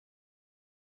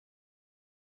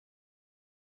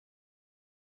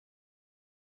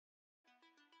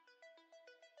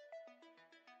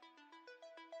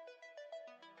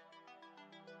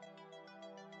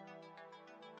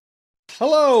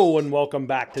Hello and welcome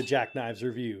back to Jack Knives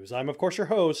Reviews. I'm of course your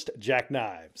host, Jack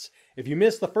Knives. If you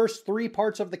missed the first 3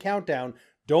 parts of the countdown,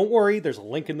 don't worry, there's a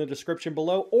link in the description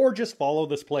below or just follow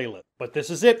this playlist. But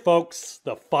this is it folks,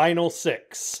 the final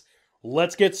 6.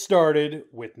 Let's get started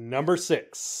with number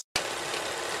 6.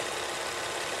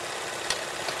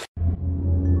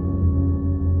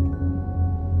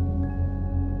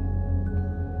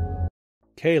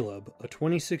 Caleb, a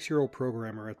 26-year-old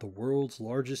programmer at the world's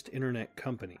largest internet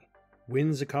company,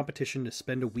 wins a competition to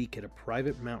spend a week at a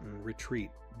private mountain retreat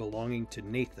belonging to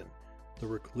Nathan, the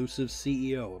reclusive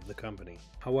CEO of the company.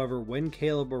 However, when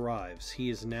Caleb arrives, he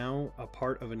is now a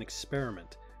part of an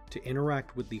experiment to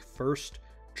interact with the first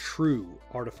true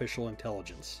artificial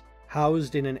intelligence,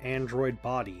 housed in an android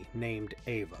body named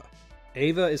Ava.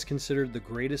 Ava is considered the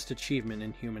greatest achievement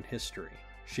in human history.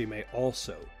 She may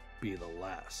also be the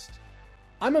last.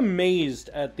 I'm amazed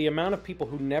at the amount of people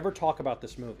who never talk about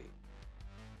this movie.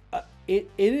 It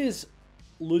is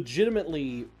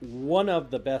legitimately one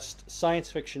of the best science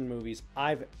fiction movies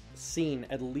I've seen,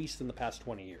 at least in the past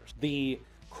 20 years. The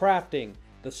crafting,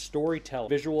 the storytelling,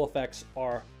 visual effects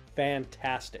are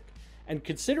fantastic. And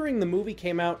considering the movie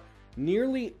came out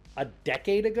nearly a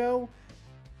decade ago,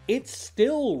 it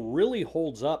still really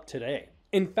holds up today.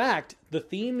 In fact, the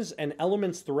themes and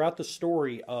elements throughout the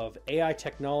story of AI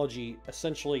technology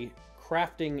essentially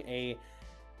crafting a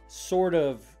sort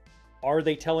of, are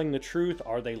they telling the truth?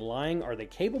 Are they lying? Are they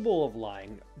capable of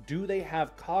lying? Do they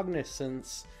have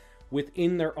cognizance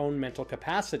within their own mental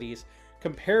capacities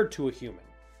compared to a human?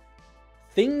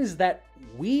 Things that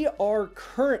we are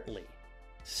currently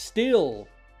still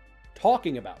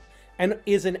talking about and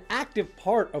is an active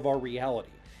part of our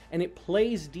reality. And it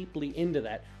plays deeply into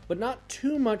that, but not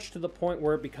too much to the point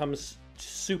where it becomes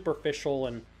superficial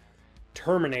and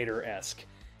Terminator-esque.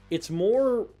 It's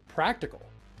more practical.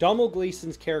 Domhnall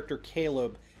Gleeson's character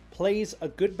Caleb plays a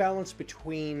good balance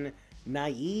between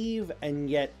naive and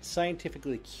yet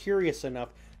scientifically curious enough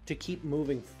to keep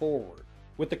moving forward.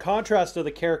 With the contrast of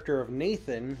the character of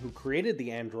Nathan, who created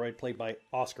the android, played by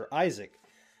Oscar Isaac,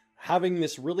 having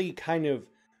this really kind of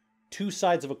two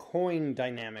sides of a coin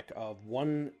dynamic of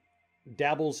one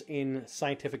dabbles in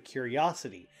scientific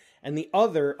curiosity, and the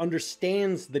other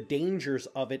understands the dangers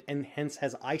of it and hence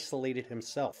has isolated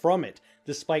himself from it,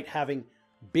 despite having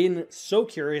been so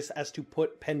curious as to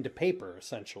put pen to paper,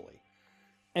 essentially.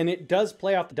 And it does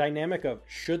play off the dynamic of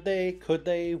should they, could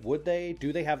they, would they,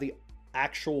 do they have the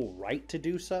actual right to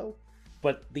do so?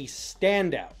 But the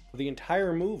standout of the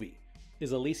entire movie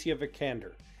is Alicia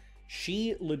Vikander.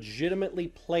 She legitimately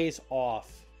plays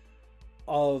off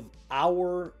of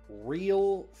our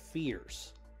real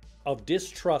fears of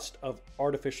distrust of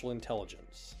artificial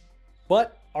intelligence,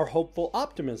 but our hopeful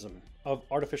optimism of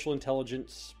artificial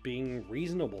intelligence being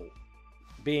reasonable,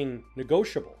 being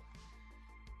negotiable.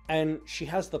 And she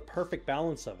has the perfect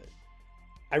balance of it.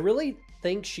 I really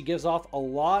think she gives off a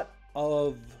lot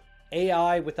of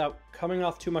AI without coming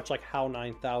off too much like HAL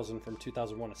 9000 from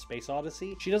 2001: A Space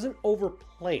Odyssey. She doesn't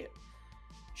overplay it.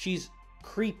 She's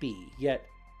creepy, yet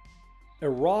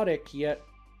erotic, yet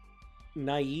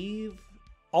naive,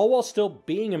 all while still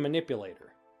being a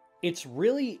manipulator. It's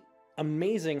really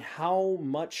amazing how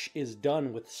much is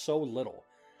done with so little.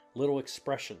 Little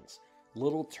expressions,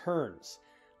 little turns,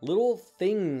 little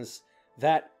things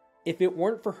that if it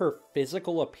weren't for her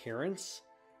physical appearance,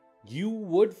 you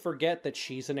would forget that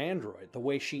she's an android. The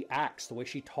way she acts, the way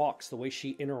she talks, the way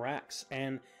she interacts,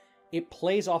 and it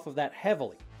plays off of that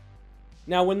heavily.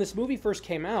 Now, when this movie first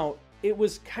came out, it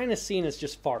was kind of seen as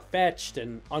just far-fetched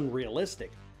and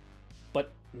unrealistic.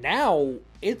 But now,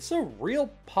 it's a real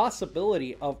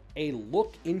possibility of a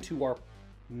look into our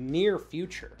near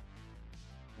future.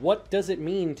 What does it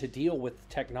mean to deal with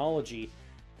technology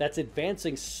that's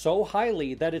advancing so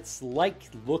highly that it's like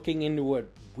looking into a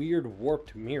weird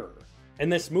warped mirror?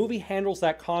 And this movie handles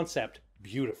that concept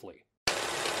beautifully.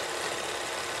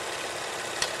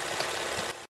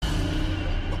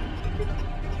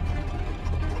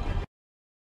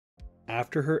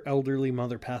 After her elderly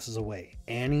mother passes away,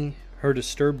 Annie, her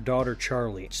disturbed daughter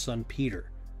Charlie, and son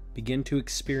Peter begin to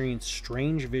experience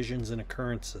strange visions and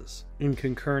occurrences in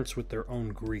concurrence with their own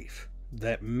grief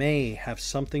that may have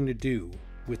something to do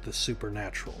with the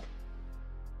supernatural.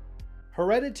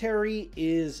 Hereditary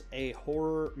is a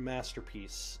horror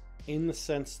masterpiece in the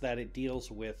sense that it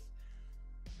deals with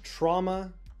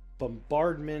trauma,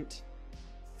 bombardment,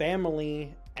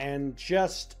 family, and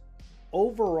just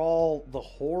overall the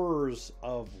horrors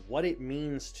of what it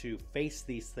means to face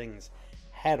these things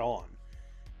head on.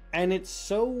 And it's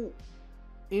so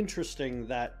interesting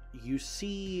that you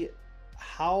see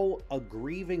how a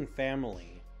grieving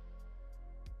family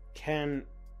can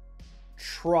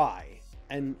try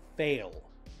and fail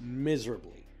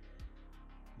miserably.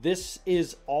 This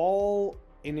is all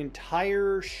an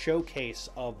entire showcase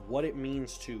of what it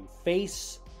means to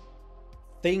face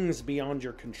things beyond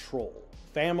your control.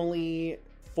 Family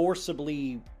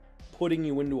forcibly putting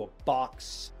you into a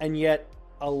box, and yet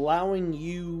allowing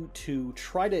you to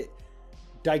try to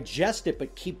digest it,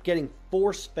 but keep getting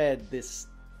force-fed this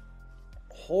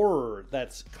horror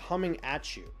that's coming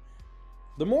at you.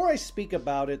 The more I speak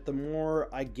about it, the more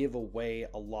I give away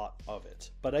a lot of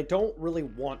it. But I don't really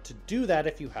want to do that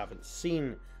if you haven't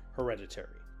seen Hereditary.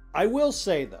 I will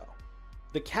say, though,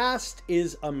 the cast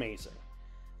is amazing.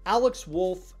 Alex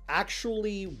Wolff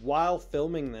actually, while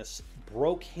filming this,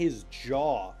 broke his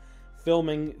jaw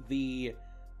filming the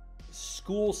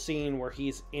school scene where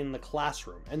he's in the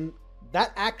classroom. And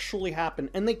that actually happened,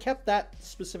 and they kept that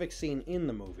specific scene in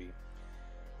the movie.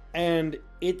 And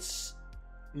it's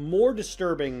more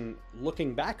disturbing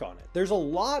looking back on it. There's a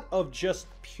lot of just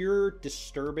pure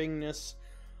disturbingness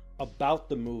about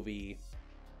the movie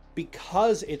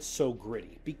because it's so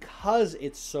gritty, because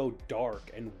it's so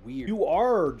dark and weird. You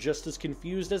are just as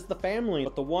confused as the family,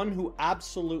 but the one who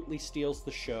absolutely steals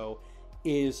the show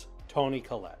is Toni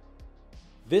Collette.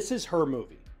 This is her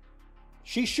movie.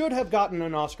 She should have gotten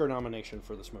an Oscar nomination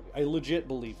for this movie. I legit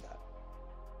believe that.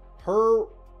 Her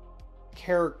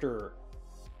character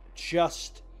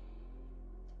just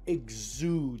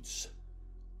exudes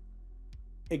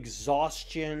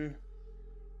exhaustion,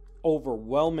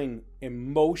 overwhelming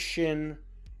emotion,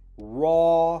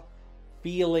 raw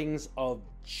feelings of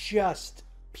just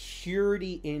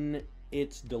purity in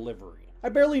its delivery. I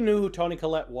barely knew who Toni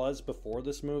Collette was before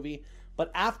this movie,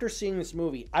 but after seeing this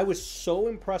movie, I was so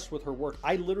impressed with her work.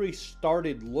 I literally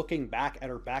started looking back at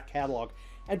her back catalog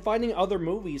and finding other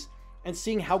movies and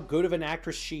seeing how good of an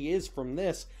actress she is from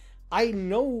this. I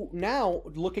know now,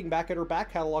 looking back at her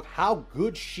back catalog, how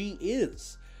good she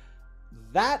is.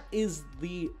 That is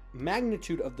the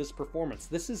magnitude of this performance.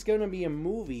 This is going to be a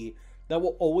movie that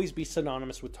will always be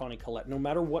synonymous with Toni Collette, no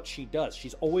matter what she does.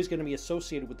 She's always going to be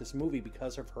associated with this movie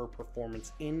because of her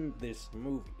performance in this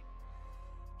movie.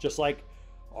 Just like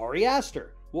Ari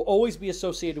Aster will always be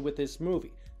associated with this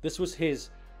movie. This was his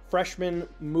freshman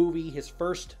movie, his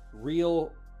first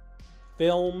real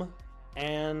film,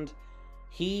 and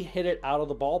he hit it out of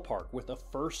the ballpark with a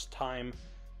first-time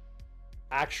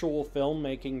actual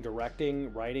filmmaking,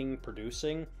 directing, writing,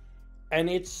 producing. And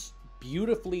it's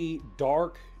beautifully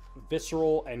dark,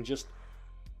 visceral, and just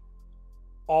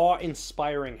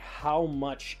awe-inspiring how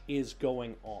much is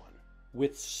going on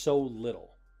with so little.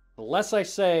 The less I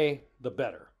say, the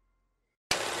better.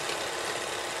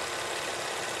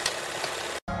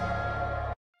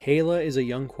 Kayla is a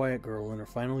young, quiet girl in her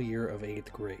final year of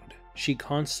 8th grade. She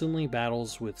constantly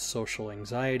battles with social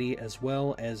anxiety as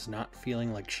well as not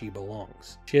feeling like she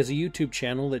belongs. She has a YouTube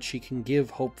channel that she can give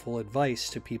hopeful advice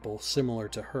to people similar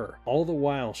to her. All the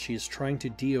while, she is trying to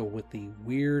deal with the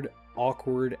weird,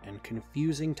 awkward, and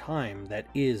confusing time that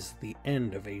is the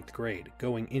end of 8th grade,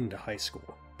 going into high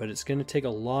school. But it's going to take a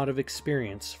lot of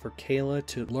experience for Kayla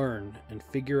to learn and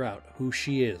figure out who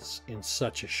she is in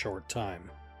such a short time.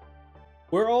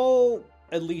 We're all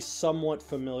at least somewhat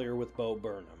familiar with Bo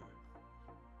Burnham,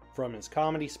 from his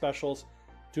comedy specials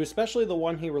to especially the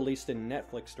one he released in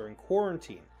Netflix during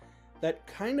quarantine, that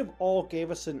kind of all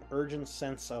gave us an urgent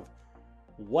sense of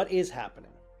what is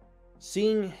happening.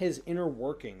 Seeing his inner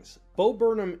workings, Bo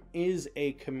Burnham is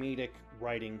a comedic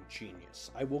writing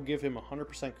genius. I will give him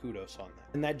 100% kudos on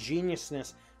that. And that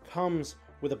geniusness comes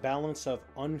with a balance of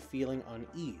unfeeling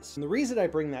unease. And the reason I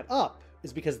bring that up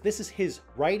is because this is his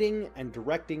writing and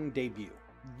directing debut.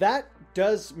 That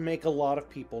does make a lot of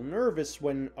people nervous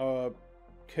when a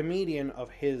comedian of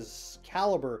his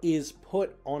caliber is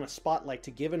put on a spotlight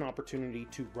to give an opportunity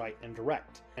to write and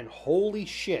direct. And holy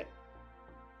shit,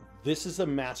 this is a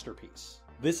masterpiece.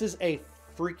 This is a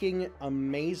freaking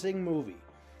amazing movie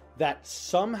that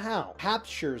somehow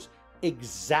captures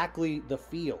exactly the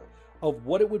feel of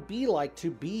what it would be like to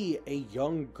be a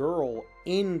young girl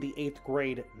in the 8th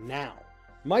grade now.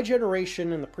 My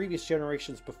generation and the previous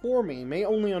generations before me may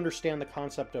only understand the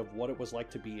concept of what it was like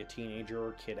to be a teenager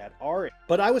or kid at our age,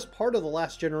 but I was part of the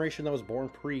last generation that was born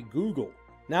pre-Google.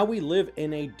 Now we live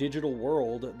in a digital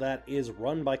world that is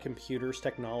run by computers,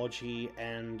 technology,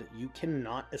 and you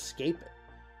cannot escape it.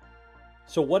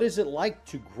 So what is it like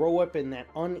to grow up in that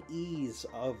unease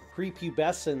of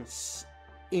prepubescence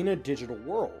in a digital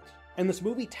world? And this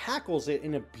movie tackles it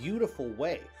in a beautiful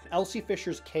way. Elsie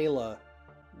Fisher's Kayla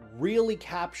really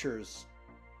captures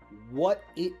what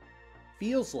it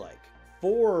feels like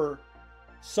for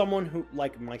someone who,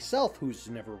 like myself, who's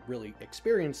never really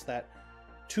experienced that,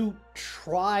 to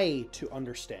try to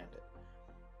understand it.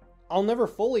 I'll never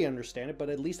fully understand it, but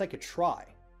at least I could try.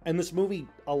 And this movie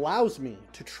allows me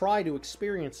to try to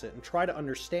experience it and try to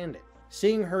understand it.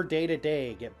 Seeing her day to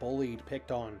day get bullied,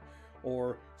 picked on,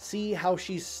 or see how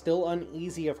she's still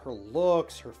uneasy of her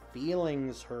looks, her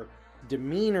feelings, her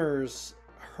demeanors,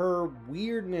 her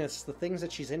weirdness, the things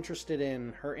that she's interested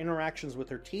in, her interactions with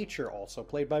her teacher, also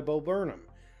played by Bo Burnham.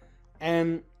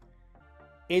 And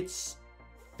it's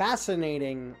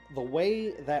fascinating the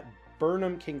way that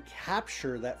Burnham can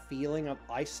capture that feeling of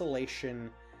isolation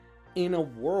in a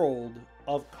world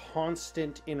of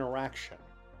constant interaction.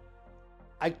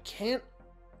 I can't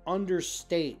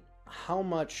understate how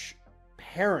much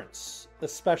parents,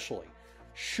 especially,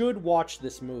 should watch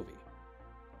this movie.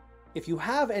 If you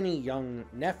have any young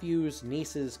nephews,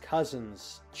 nieces,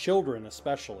 cousins, children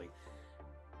especially,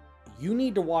 you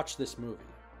need to watch this movie.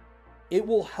 It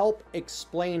will help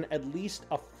explain at least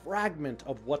a fragment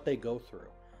of what they go through.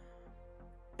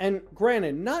 And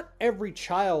granted, not every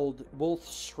child will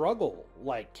struggle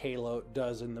like Kayla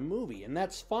does in the movie, and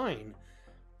that's fine.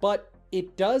 But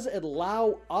it does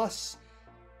allow us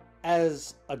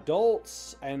as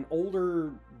adults and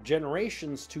older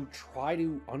generations to try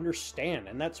to understand.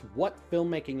 And that's what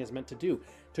filmmaking is meant to do.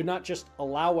 To not just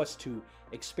allow us to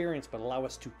experience, but allow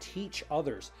us to teach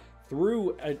others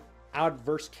through an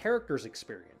adverse character's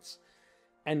experience.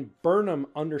 And Burnham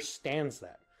understands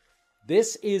that.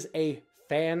 This is a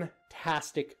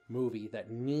fantastic movie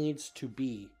that needs to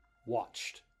be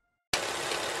watched.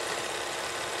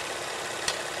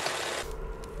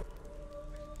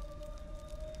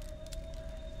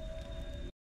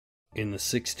 In the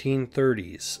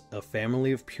 1630s, a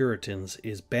family of Puritans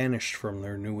is banished from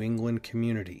their New England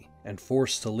community and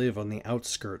forced to live on the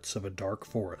outskirts of a dark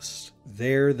forest.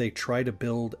 There they try to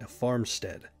build a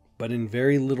farmstead, but in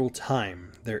very little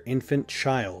time, their infant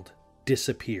child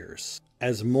disappears.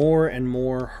 As more and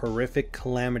more horrific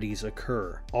calamities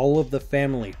occur, all of the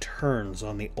family turns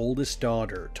on the oldest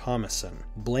daughter, Thomasin,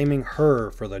 blaming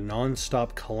her for the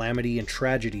non-stop calamity and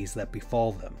tragedies that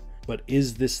befall them. But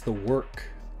is this the work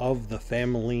of the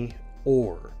family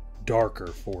or darker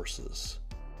forces?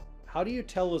 How do you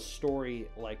tell a story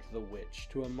like The Witch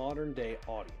to a modern day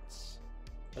audience?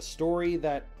 A story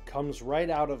that comes right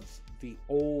out of the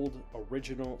old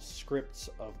original scripts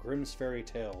of Grimm's fairy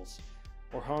tales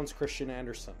or Hans Christian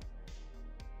Andersen.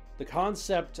 The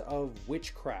concept of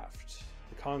witchcraft,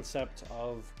 the concept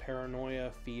of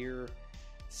paranoia, fear,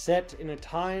 set in a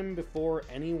time before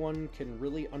anyone can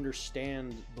really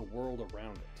understand the world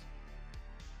around it.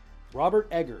 Robert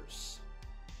Eggers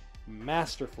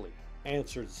masterfully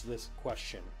answers this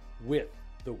question with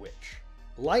The Witch.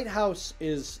 Lighthouse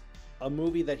is a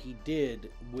movie that he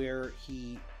did where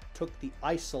he took the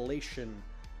isolation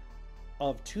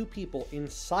of two people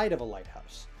inside of a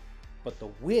lighthouse. But The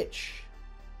Witch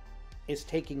is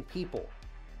taking people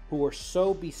who are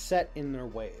so beset in their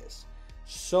ways,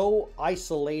 so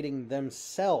isolating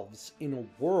themselves in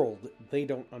a world they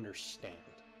don't understand.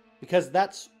 Because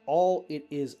that's all it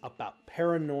is about.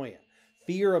 Paranoia,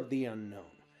 fear of the unknown,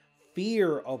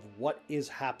 fear of what is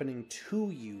happening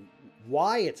to you,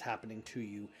 why it's happening to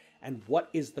you, and what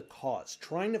is the cause.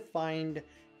 Trying to find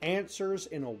answers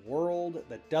in a world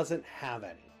that doesn't have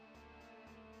any.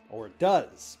 Or it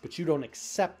does, but you don't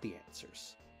accept the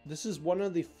answers. This is one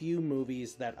of the few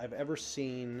movies that I've ever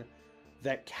seen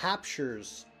that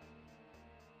captures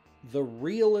the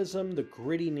realism, the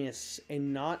grittiness,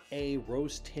 in not a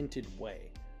rose-tinted way.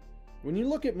 When you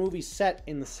look at movies set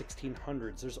in the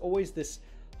 1600s, there's always this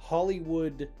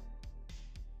Hollywood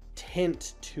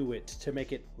tint to it to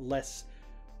make it less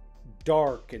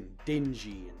dark and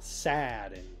dingy and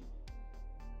sad and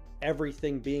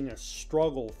everything being a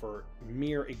struggle for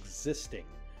mere existing.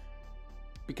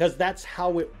 Because that's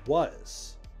how it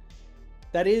was.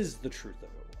 That is the truth of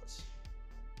it was.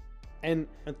 And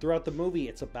throughout the movie,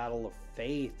 it's a battle of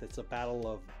faith. It's a battle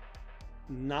of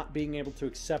not being able to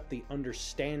accept the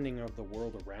understanding of the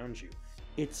world around you.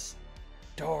 It's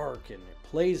dark and it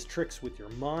plays tricks with your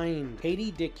mind.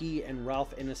 Katie Dickey and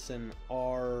Ralph Ineson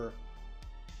are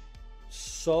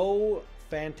so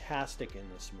fantastic in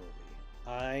this movie.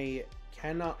 I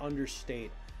cannot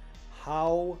understate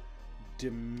how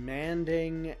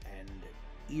demanding and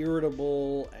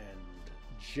irritable and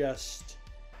just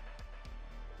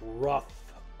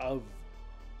rough of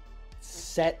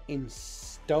set in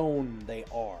stone they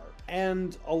are.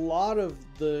 And a lot of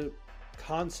the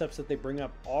concepts that they bring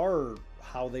up are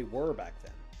how they were back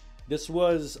then. This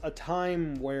was a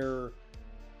time where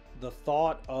the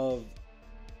thought of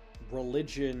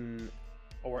religion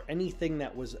or anything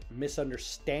that was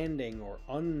misunderstanding or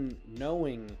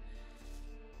unknowing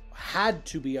had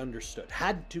to be understood,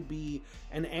 had to be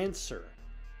an answer.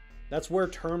 That's where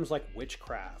terms like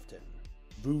witchcraft and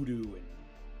voodoo and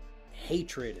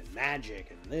hatred and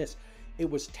magic and this, it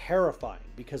was terrifying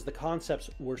because the concepts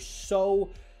were so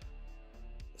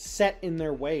set in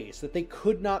their ways that they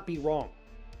could not be wrong.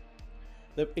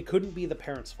 That it couldn't be the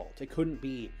parents' fault. It couldn't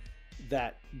be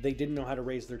that they didn't know how to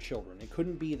raise their children. It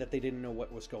couldn't be that they didn't know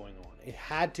what was going on. It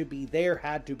had to be, there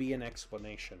had to be an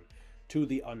explanation to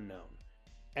the unknown.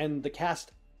 And the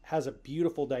cast has a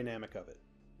beautiful dynamic of it.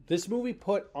 This movie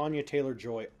put Anya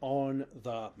Taylor-Joy on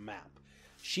the map.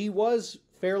 She was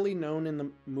fairly known in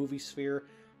the movie sphere,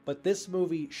 but this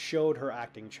movie showed her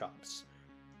acting chops.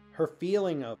 Her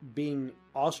feeling of being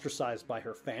ostracized by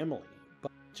her family,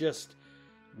 but just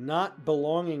not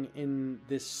belonging in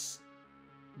this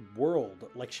world.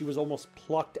 Like she was almost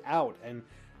plucked out and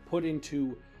put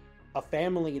into a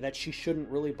family that she shouldn't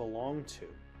really belong to.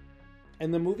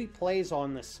 And the movie plays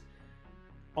on this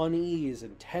unease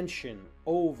and tension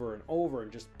over and over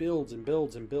and just builds and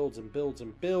builds and builds and builds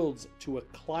and builds to a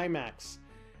climax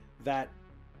that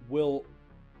will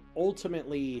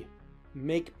ultimately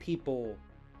make people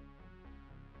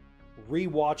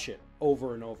rewatch it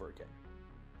over and over again,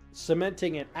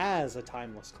 cementing it as a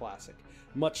timeless classic,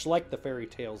 much like the fairy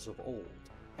tales of old.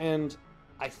 And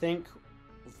I think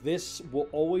this will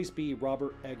always be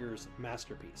Robert Eggers'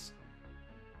 masterpiece.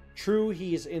 True,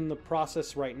 he's in the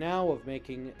process right now of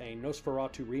making a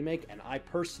Nosferatu remake, and I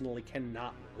personally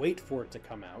cannot wait for it to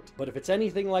come out. But if it's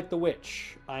anything like The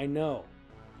Witch, I know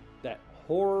that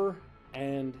horror,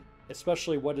 and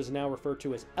especially what is now referred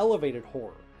to as elevated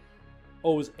horror,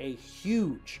 owes a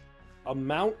huge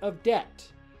amount of debt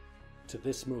to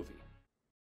this movie.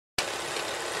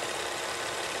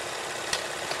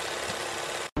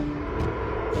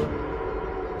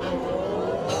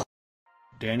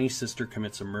 Danny's sister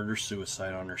commits a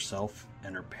murder-suicide on herself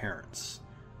and her parents,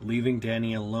 leaving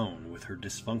Danny alone with her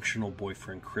dysfunctional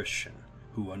boyfriend Christian,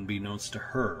 who unbeknownst to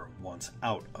her wants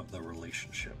out of the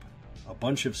relationship. A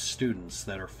bunch of students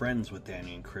that are friends with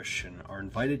Danny and Christian are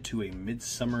invited to a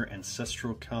midsummer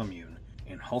ancestral commune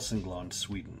in Hälsingland,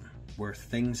 Sweden, where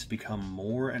things become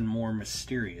more and more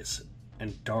mysterious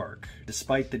and dark,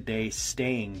 despite the day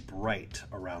staying bright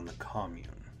around the commune.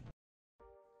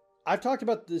 I've talked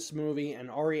about this movie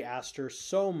and Ari Aster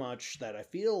so much that I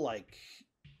feel like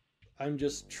I'm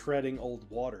just treading old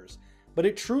waters. But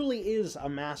it truly is a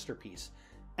masterpiece,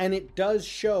 and it does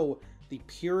show the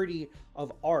purity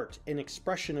of art and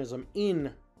expressionism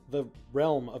in the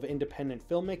realm of independent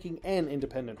filmmaking and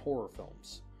independent horror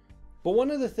films. But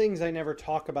one of the things I never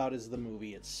talk about is the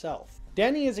movie itself.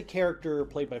 Danny as a character,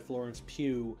 played by Florence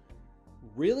Pugh,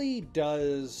 really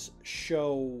does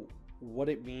show what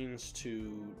it means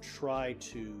to try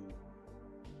to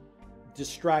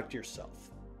distract yourself.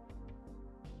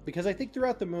 Because I think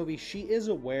throughout the movie, she is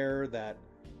aware that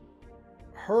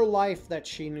her life that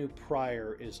she knew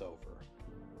prior is over.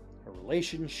 Her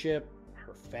relationship,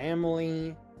 her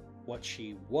family, what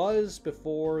she was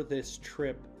before this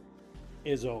trip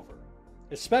is over.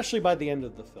 Especially by the end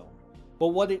of the film. But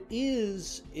what it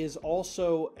is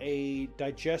also a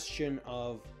digestion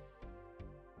of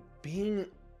being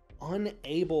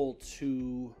unable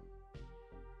to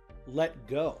let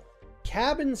go.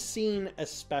 Cabin scene,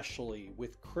 especially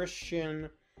with Christian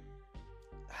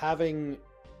having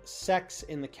sex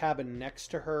in the cabin next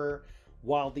to her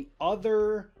while the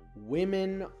other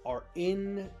women are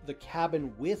in the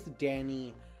cabin with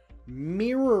Danny,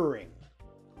 mirroring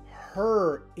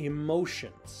her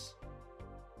emotions,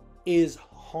 is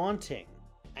haunting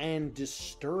and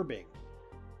disturbing.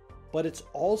 But it's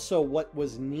also what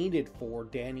was needed for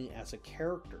Danny as a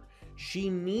character. She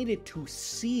needed to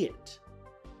see it,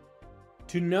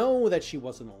 to know that she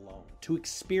wasn't alone, to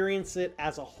experience it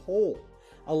as a whole,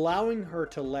 allowing her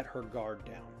to let her guard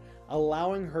down,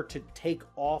 allowing her to take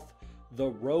off the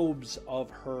robes of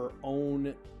her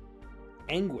own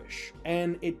anguish.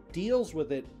 And it deals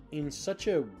with it in such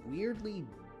a weirdly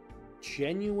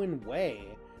genuine way,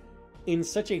 in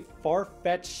such a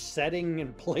far-fetched setting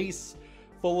and place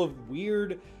full of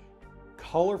weird,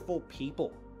 colorful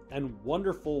people and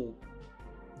wonderful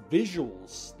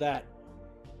visuals, that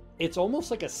it's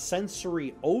almost like a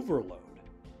sensory overload,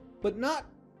 but not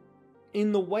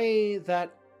in the way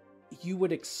that you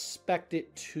would expect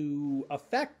it to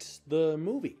affect the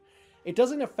movie. It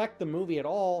doesn't affect the movie at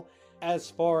all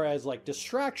as far as like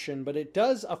distraction, but it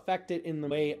does affect it in the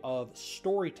way of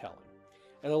storytelling.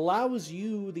 It allows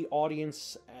you, the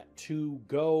audience, to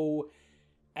go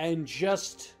and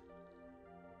just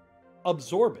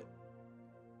absorb it.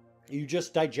 You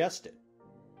just digest it.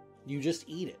 You just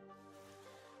eat it.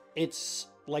 It's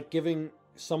like giving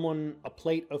someone a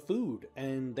plate of food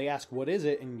and they ask, what is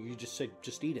it? And you just say,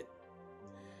 just eat it.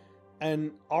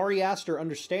 And Ari Aster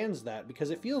understands that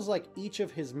because it feels like each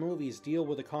of his movies deal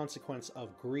with the consequence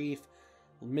of grief,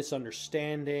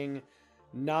 misunderstanding,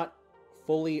 not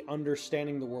fully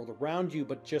understanding the world around you,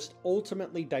 but just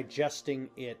ultimately digesting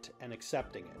it and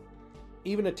accepting it.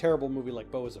 Even a terrible movie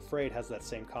like Beau is Afraid has that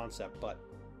same concept, but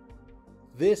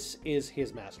this is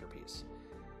his masterpiece.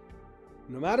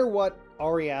 No matter what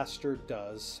Ari Aster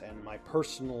does, and my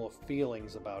personal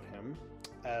feelings about him,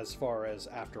 as far as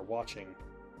after watching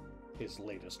his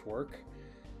latest work,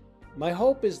 my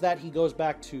hope is that he goes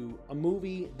back to a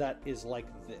movie that is like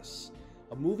this.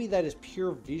 A movie that is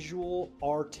pure visual,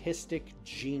 artistic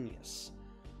genius.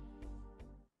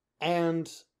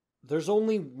 And there's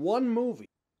only one movie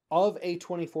of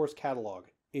A24's catalog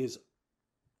is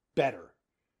better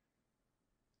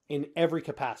in every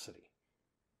capacity.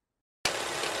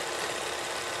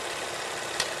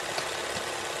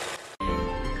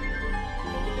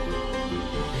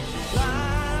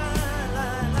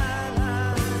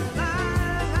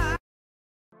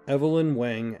 Evelyn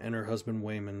Wang and her husband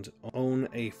Waymond own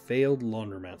a failed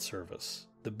laundromat service.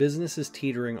 The business is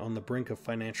teetering on the brink of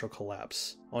financial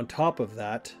collapse. On top of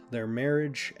that, their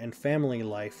marriage and family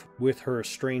life with her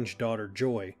estranged daughter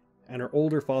Joy and her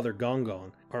older father Gong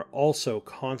Gong are also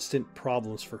constant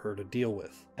problems for her to deal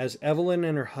with. As Evelyn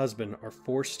and her husband are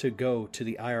forced to go to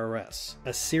the IRS,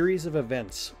 a series of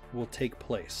events will take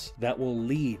place that will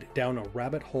lead down a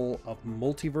rabbit hole of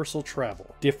multiversal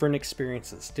travel, different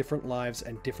experiences, different lives,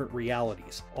 and different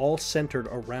realities, all centered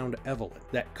around Evelyn,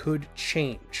 that could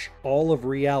change all of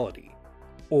reality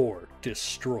or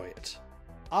destroy it.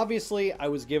 Obviously, I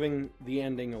was giving the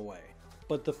ending away.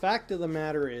 But the fact of the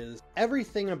matter is,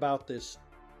 everything about this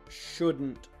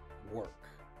shouldn't work.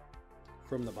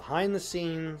 From the behind the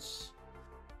scenes,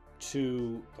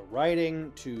 to the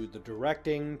writing, to the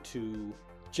directing, to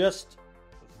just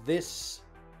this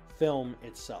film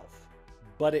itself.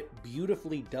 But it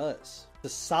beautifully does. It's a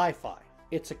sci-fi,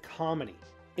 it's a comedy,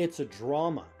 it's a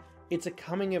drama, it's a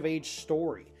coming-of-age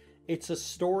story, it's a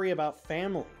story about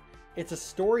family, it's a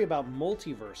story about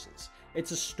multiverses.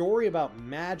 It's a story about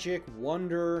magic,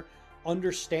 wonder,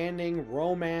 understanding,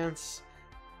 romance,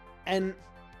 and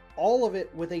all of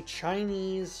it with a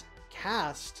Chinese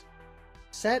cast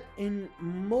set in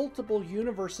multiple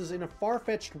universes in a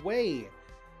far-fetched way.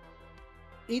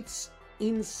 It's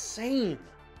insane.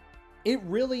 It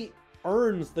really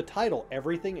earns the title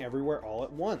Everything Everywhere All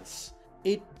at Once.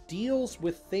 It deals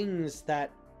with things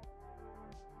that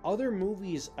other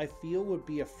movies I feel would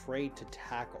be afraid to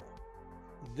tackle.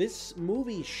 This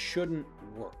movie shouldn't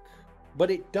work,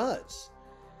 but it does.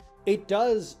 It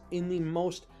does in the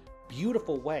most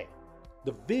beautiful way.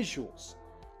 The visuals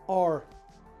are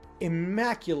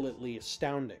immaculately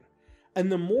astounding.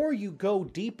 And the more you go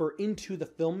deeper into the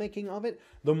filmmaking of it,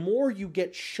 the more you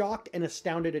get shocked and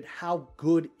astounded at how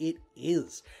good it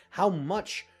is. How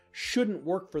much shouldn't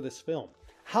work for this film.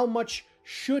 How much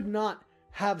should not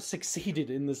have succeeded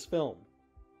in this film.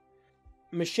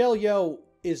 Michelle Yeoh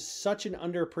is such an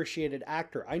underappreciated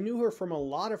actor. I knew her from a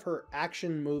lot of her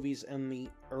action movies in the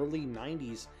early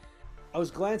 90s. I was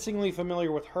glancingly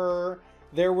familiar with her.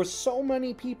 There was so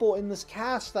many people in this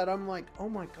cast that I'm like, oh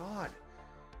my god.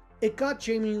 It got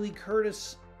Jamie Lee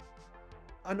Curtis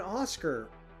an Oscar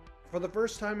for the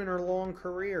first time in her long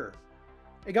career.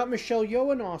 It got Michelle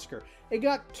Yeoh an Oscar. It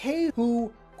got Ke Huy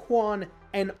Quan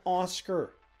an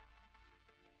Oscar.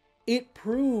 It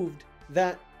proved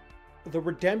that the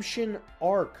redemption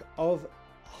arc of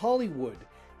Hollywood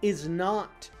is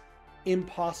not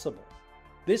impossible.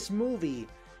 This movie,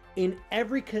 in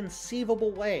every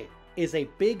conceivable way, is a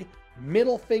big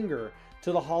middle finger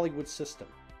to the Hollywood system.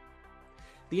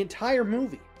 The entire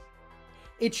movie.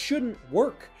 It shouldn't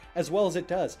work as well as it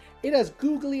does. It has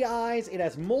googly eyes, it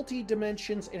has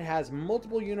multi-dimensions, it has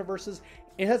multiple universes,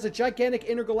 it has a gigantic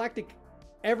intergalactic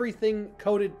everything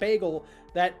coated bagel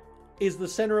that is the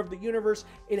center of the universe.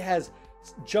 It has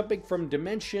jumping from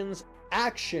dimensions,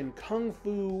 action, kung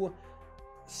fu,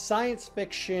 science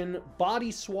fiction,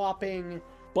 body swapping,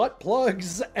 butt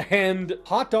plugs, and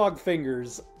hot dog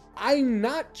fingers. I'm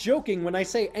not joking when I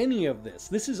say any of this.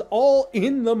 This is all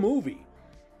in the movie.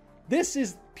 This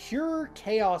is pure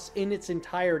chaos in its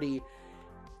entirety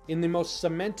in the most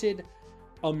cemented,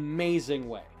 amazing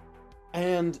way.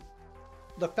 And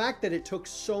the fact that it took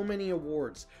so many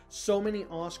awards, so many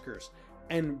Oscars,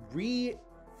 and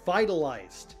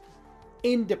revitalized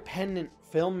independent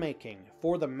filmmaking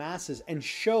for the masses and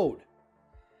showed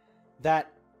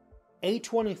that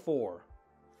A24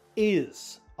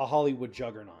 is a Hollywood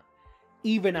juggernaut,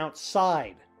 even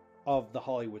outside of the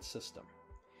Hollywood system.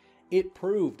 It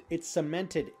proved, it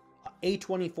cemented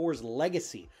A24's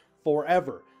legacy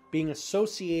forever, being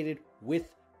associated with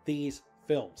these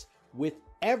films. With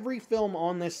every film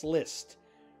on this list,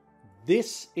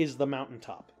 this is the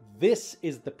mountaintop. This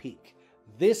is the peak.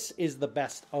 This is the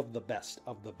best of the best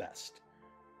of the best.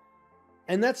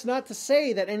 And that's not to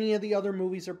say that any of the other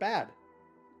movies are bad.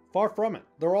 Far from it.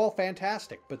 They're all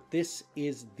fantastic, but this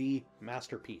is the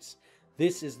masterpiece.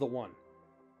 This is the one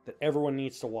that everyone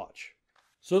needs to watch.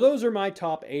 So those are my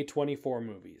top A24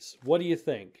 movies. What do you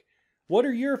think? What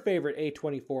are your favorite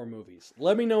A24 movies?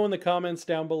 Let me know in the comments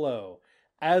down below.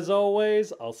 As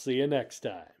always, I'll see you next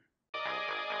time.